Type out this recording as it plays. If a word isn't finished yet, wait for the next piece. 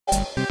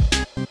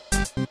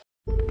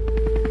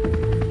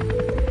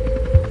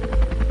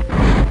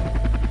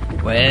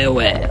Well,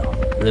 well,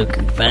 look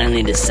who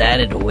finally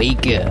decided to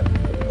wake up.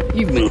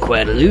 You've been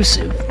quite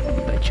elusive,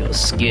 but your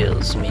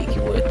skills make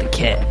you worth the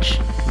catch.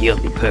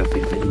 You'll be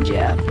perfect for the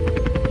job.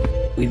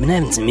 We've been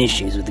having some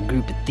issues with a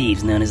group of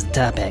thieves known as the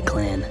Top Hat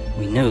Clan.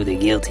 We know they're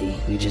guilty,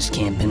 we just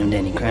can't pin them to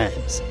any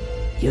crimes.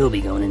 You'll be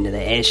going into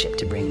the airship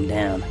to bring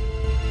them down.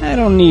 I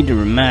don't need to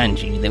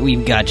remind you that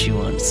we've got you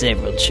on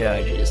several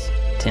charges.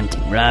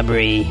 Attempting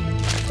robbery,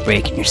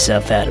 breaking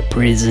yourself out of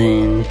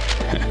prison,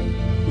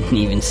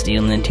 even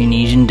stealing a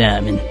Tunisian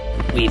diamond.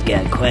 We've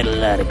got quite a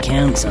lot of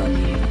counts on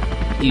you.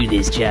 Do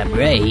this job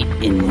right,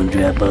 and we'll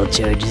drop all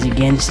charges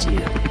against you.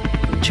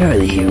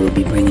 Charlie here will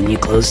be bringing you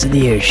close to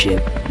the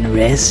airship. The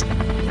rest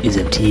is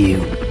up to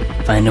you.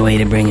 Find a way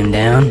to bring him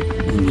down,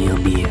 and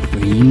you'll be a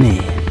free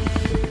man.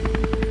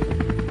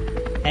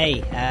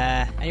 Hey,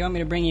 how do you want me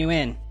to bring you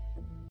in?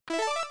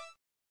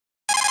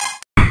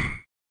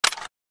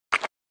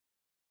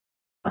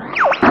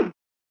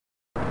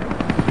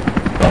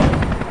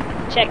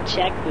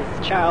 Check, this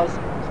is Charles.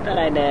 Just thought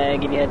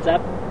I'd give you a heads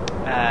up.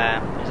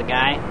 There's a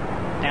guy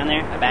down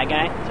there, a bad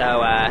guy.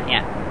 So,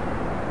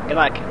 yeah. Good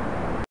luck.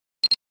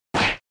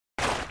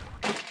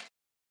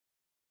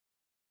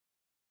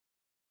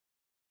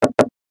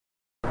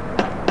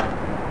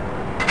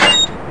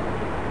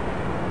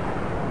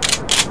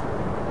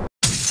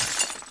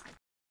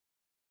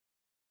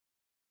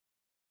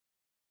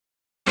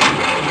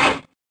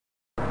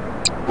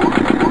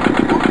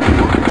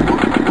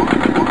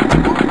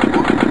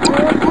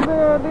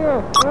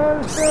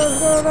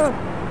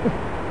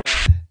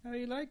 How are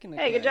you liking it?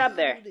 Hey, good job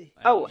there.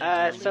 Oh,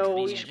 so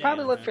we should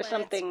probably look for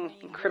something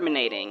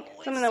incriminating.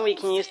 Something that we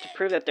can use to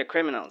prove that they're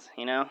criminals,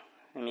 you know?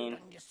 I mean,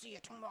 the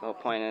whole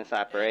point of this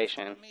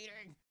operation.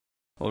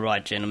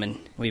 Alright, gentlemen.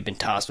 We've been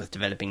tasked with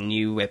developing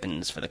new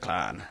weapons for the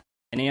clan.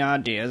 Any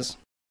ideas?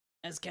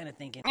 I was kinda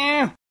thinking...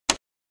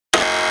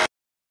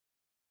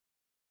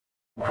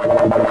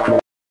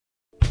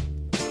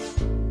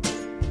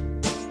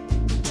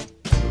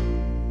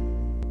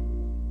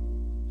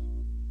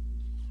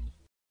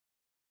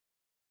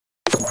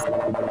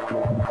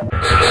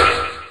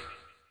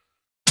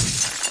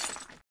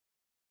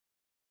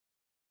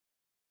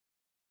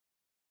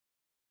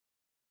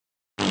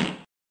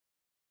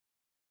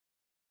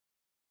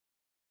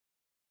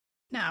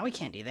 No, we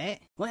can't do that.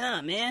 Why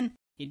not, man?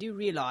 You do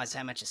realize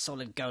how much a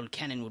solid gold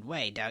cannon would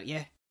weigh, don't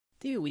you?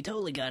 Dude, we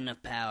totally got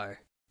enough power.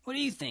 What do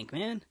you think,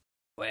 man?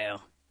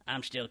 Well,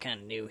 I'm still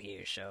kinda new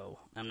here, so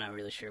I'm not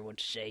really sure what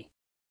to say.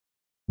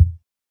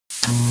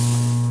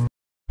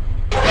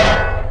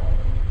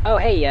 Oh,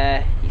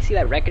 hey, you see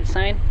that record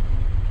sign?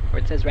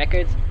 Where it says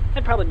records?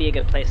 That'd probably be a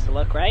good place to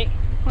look, right?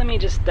 Let me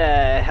just,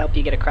 help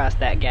you get across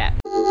that gap.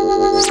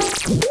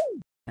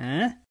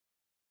 Huh?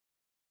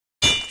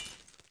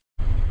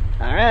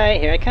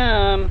 Alright, here I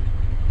come.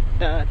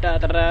 Da da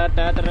da da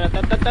da da da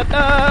da da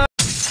da.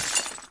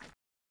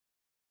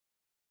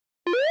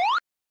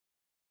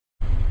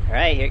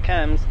 Alright, here it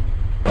comes.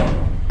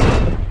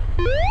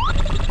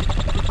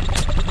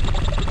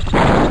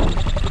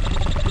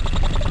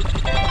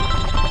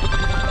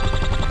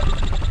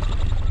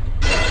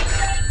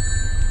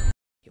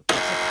 You put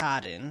the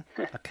card in.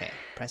 Okay,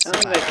 press the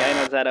button. I think that guy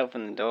knows how to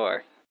open the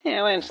door.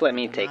 Yeah, why don't you let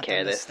me take care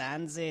of this?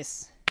 Understands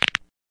this.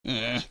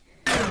 Yeah.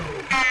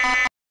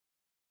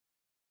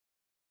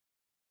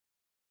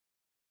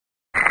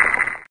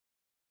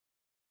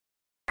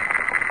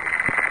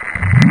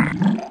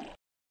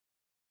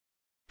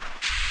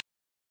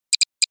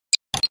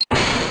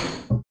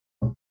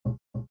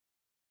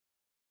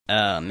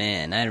 Oh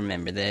man, I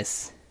remember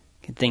this.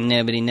 Good thing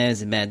nobody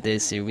knows about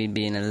this or we'd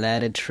be in a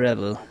lot of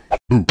trouble.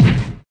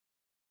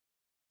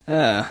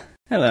 Oh,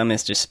 hello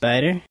Mr.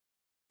 Spider.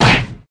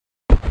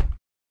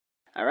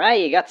 Alright,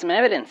 you got some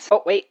evidence.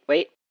 Oh, wait.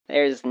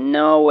 There's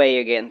no way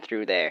you're getting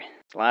through there.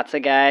 There's lots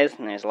of guys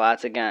and there's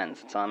lots of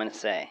guns, that's all I'm gonna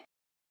say.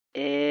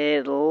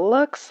 It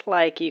looks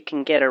like you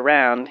can get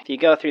around if you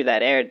go through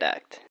that air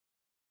duct.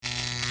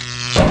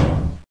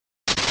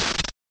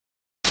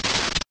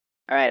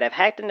 Alright, I've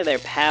hacked into their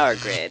power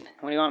grid.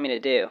 What do you want me to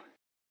do?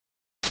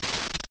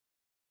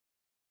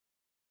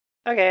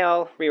 Okay,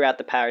 I'll reroute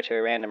the power to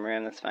a random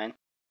room, that's fine.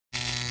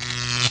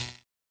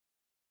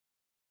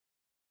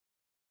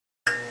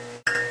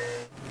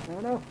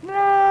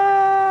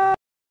 No!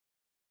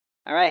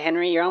 Alright,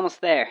 Henry, you're almost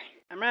there.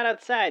 I'm right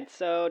outside,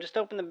 so just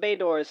open the bay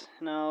doors,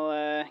 and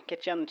I'll,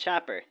 get you on the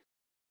chopper.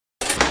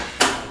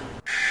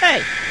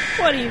 Hey!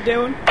 What are you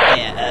doing?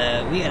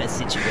 Yeah, we got a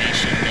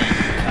situation down in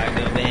the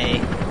cargo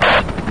bay.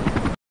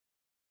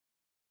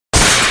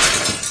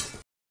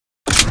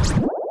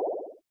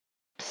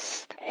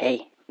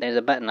 Hey, there's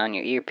a button on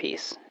your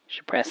earpiece. You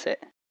should press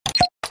it.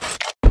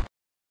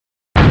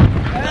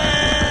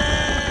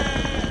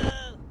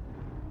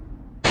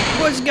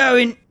 What's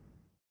going?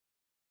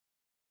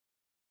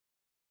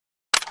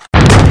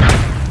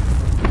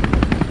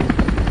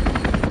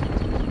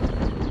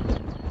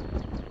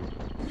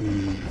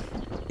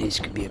 This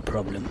could be a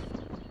problem.